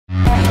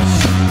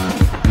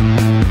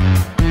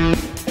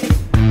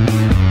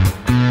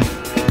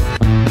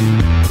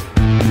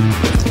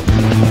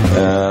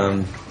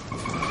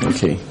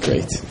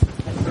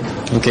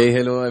Okay,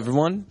 hello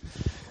everyone.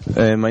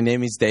 My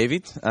name is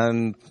David,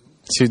 and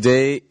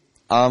today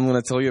I'm going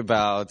to tell you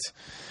about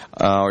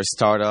our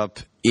startup,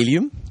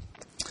 Elium.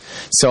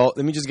 So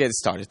let me just get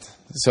started.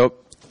 So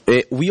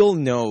we all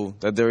know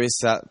that there is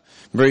a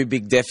very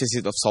big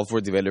deficit of software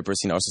developers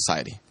in our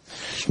society.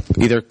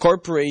 Either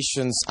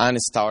corporations and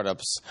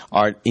startups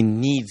are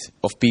in need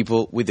of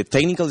people with the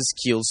technical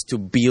skills to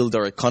build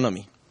our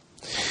economy.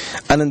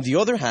 And on the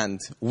other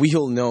hand, we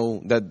all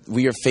know that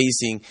we are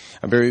facing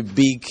a very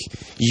big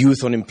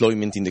youth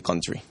unemployment in the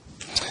country.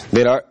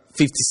 There are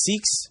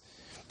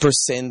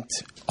 56%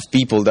 of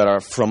people that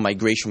are from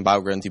migration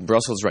background in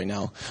Brussels right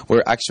now,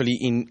 where actually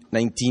in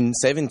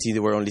 1970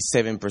 there were only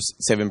 7%.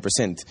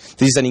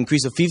 This is an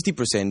increase of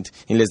 50%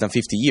 in less than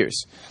 50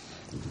 years.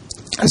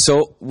 And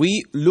so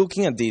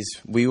looking at this,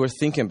 we were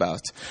thinking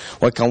about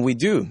what can we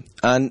do?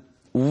 And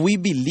we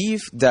believe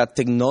that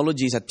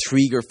technology is a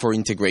trigger for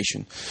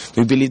integration.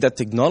 We believe that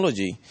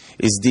technology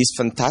is this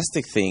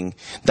fantastic thing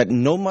that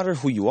no matter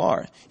who you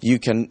are, you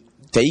can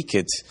take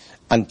it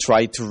and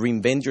try to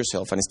reinvent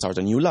yourself and start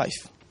a new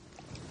life.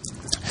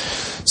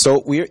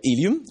 So we are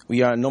Elium.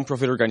 We are a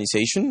non-profit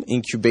organization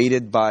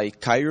incubated by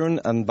Chiron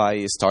and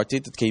by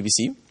Started at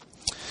KBC.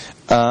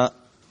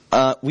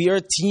 We are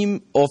a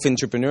team of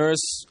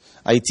entrepreneurs,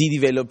 IT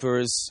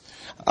developers,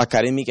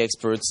 academic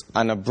experts,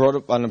 and a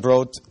broad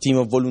team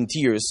of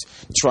volunteers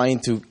trying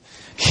to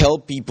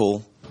help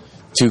people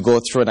to go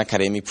through an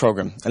academic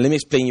program. And let me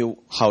explain you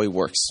how it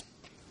works.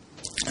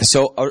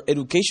 So our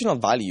educational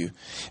value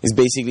is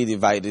basically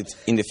divided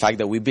in the fact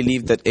that we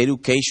believe that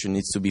education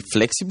needs to be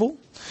flexible,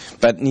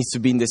 but needs to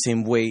be in the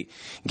same way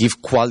give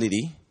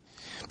quality,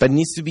 but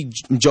needs to be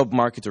job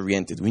market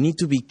oriented. We need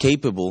to be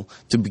capable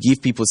to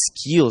give people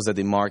skills that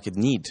the market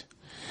need.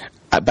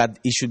 But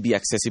it should be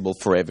accessible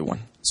for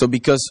everyone. So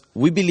because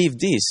we believe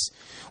this,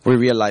 we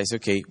realize,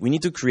 okay, we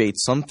need to create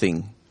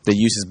something that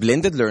uses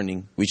blended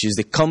learning, which is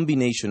the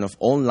combination of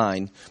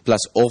online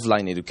plus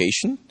offline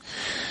education,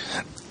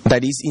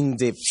 that is in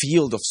the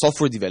field of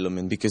software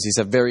development, because it's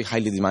a very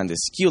highly demanded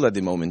skill at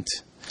the moment,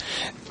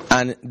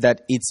 and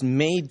that it's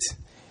made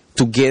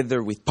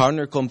together with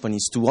partner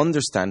companies to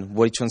understand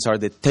which ones are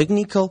the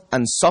technical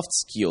and soft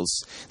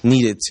skills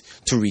needed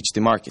to reach the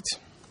market.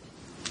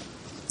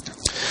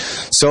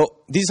 So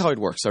this is how it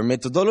works. Our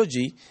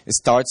methodology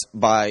starts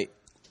by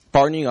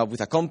partnering up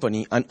with a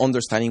company and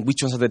understanding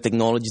which ones are the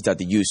technologies that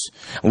they use,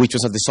 and which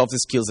ones are the soft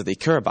skills that they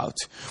care about,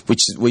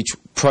 which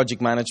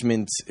project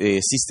management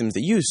systems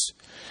they use,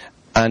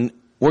 and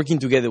working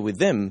together with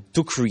them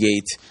to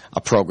create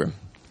a program.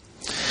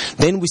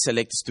 Then we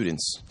select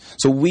students.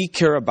 So we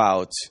care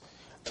about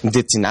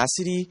the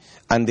tenacity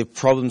and the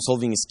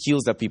problem-solving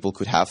skills that people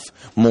could have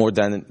more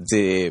than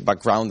the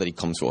background that it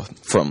comes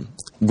from.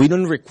 We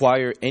don't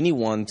require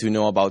anyone to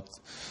know about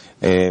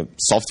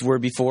software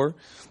before.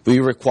 We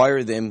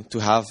require them to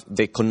have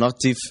the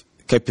cognitive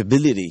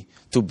capability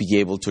to be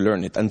able to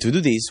learn it. And to do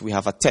this, we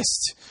have a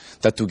test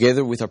that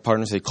together with our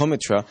partner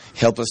Psychometra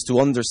help us to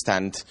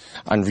understand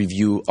and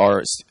review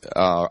our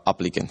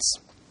applicants.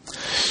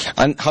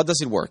 And how does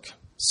it work?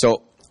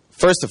 So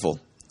first of all,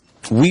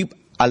 we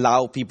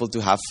allow people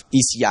to have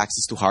easy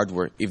access to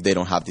hardware if they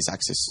don't have this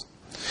access.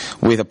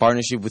 With a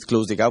partnership with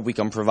Close the Gap, we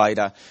can provide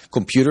a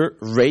computer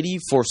ready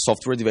for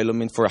software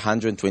development for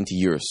 120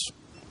 euros.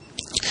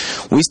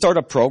 We start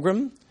a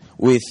program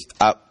with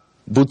a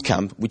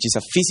bootcamp, which is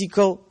a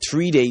physical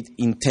 3-day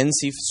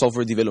intensive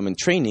software development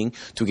training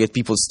to get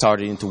people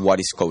started into what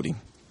is coding.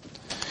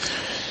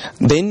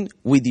 Then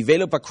we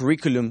develop a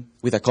curriculum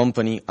with a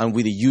company and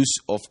with the use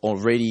of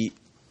already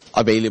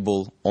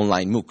available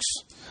online MOOCs.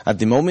 At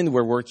the moment,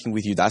 we're working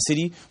with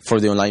Udacity for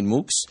the online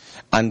MOOCs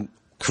and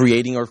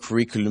creating our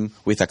curriculum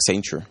with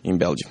Accenture in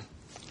Belgium.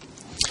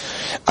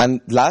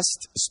 And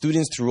last,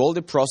 students through all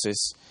the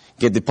process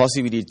get the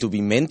possibility to be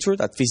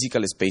mentored at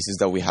physical spaces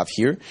that we have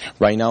here.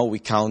 Right now, we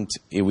count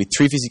with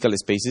 3 physical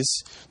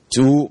spaces,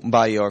 2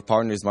 by our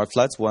partner Smart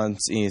Flats. One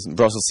is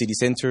Brussels City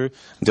Centre,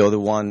 the other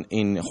one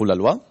in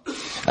Hulaloa,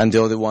 and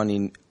the other one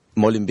in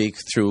Molenbeek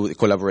through the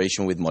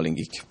collaboration with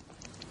Molenbeek.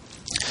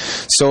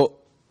 So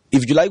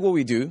if you like what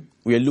we do,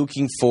 we are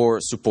looking for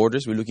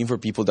supporters. We're looking for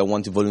people that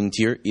want to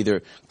volunteer,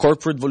 either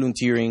corporate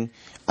volunteering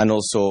and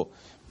also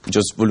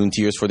just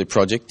volunteers for the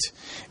project.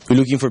 We're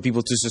looking for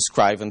people to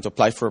subscribe and to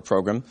apply for a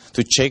program,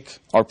 to check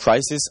our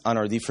prices and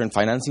our different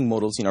financing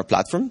models in our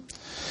platform,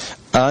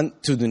 and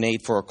to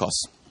donate for our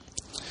cause.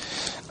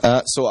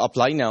 So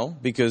apply now,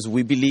 because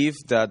we believe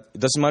that it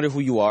doesn't matter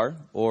who you are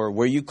or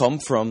where you come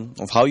from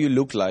or how you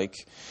look like,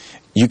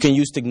 you can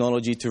use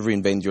technology to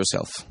reinvent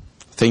yourself.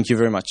 Thank you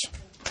very much.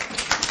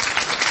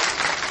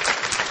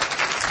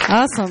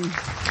 Awesome.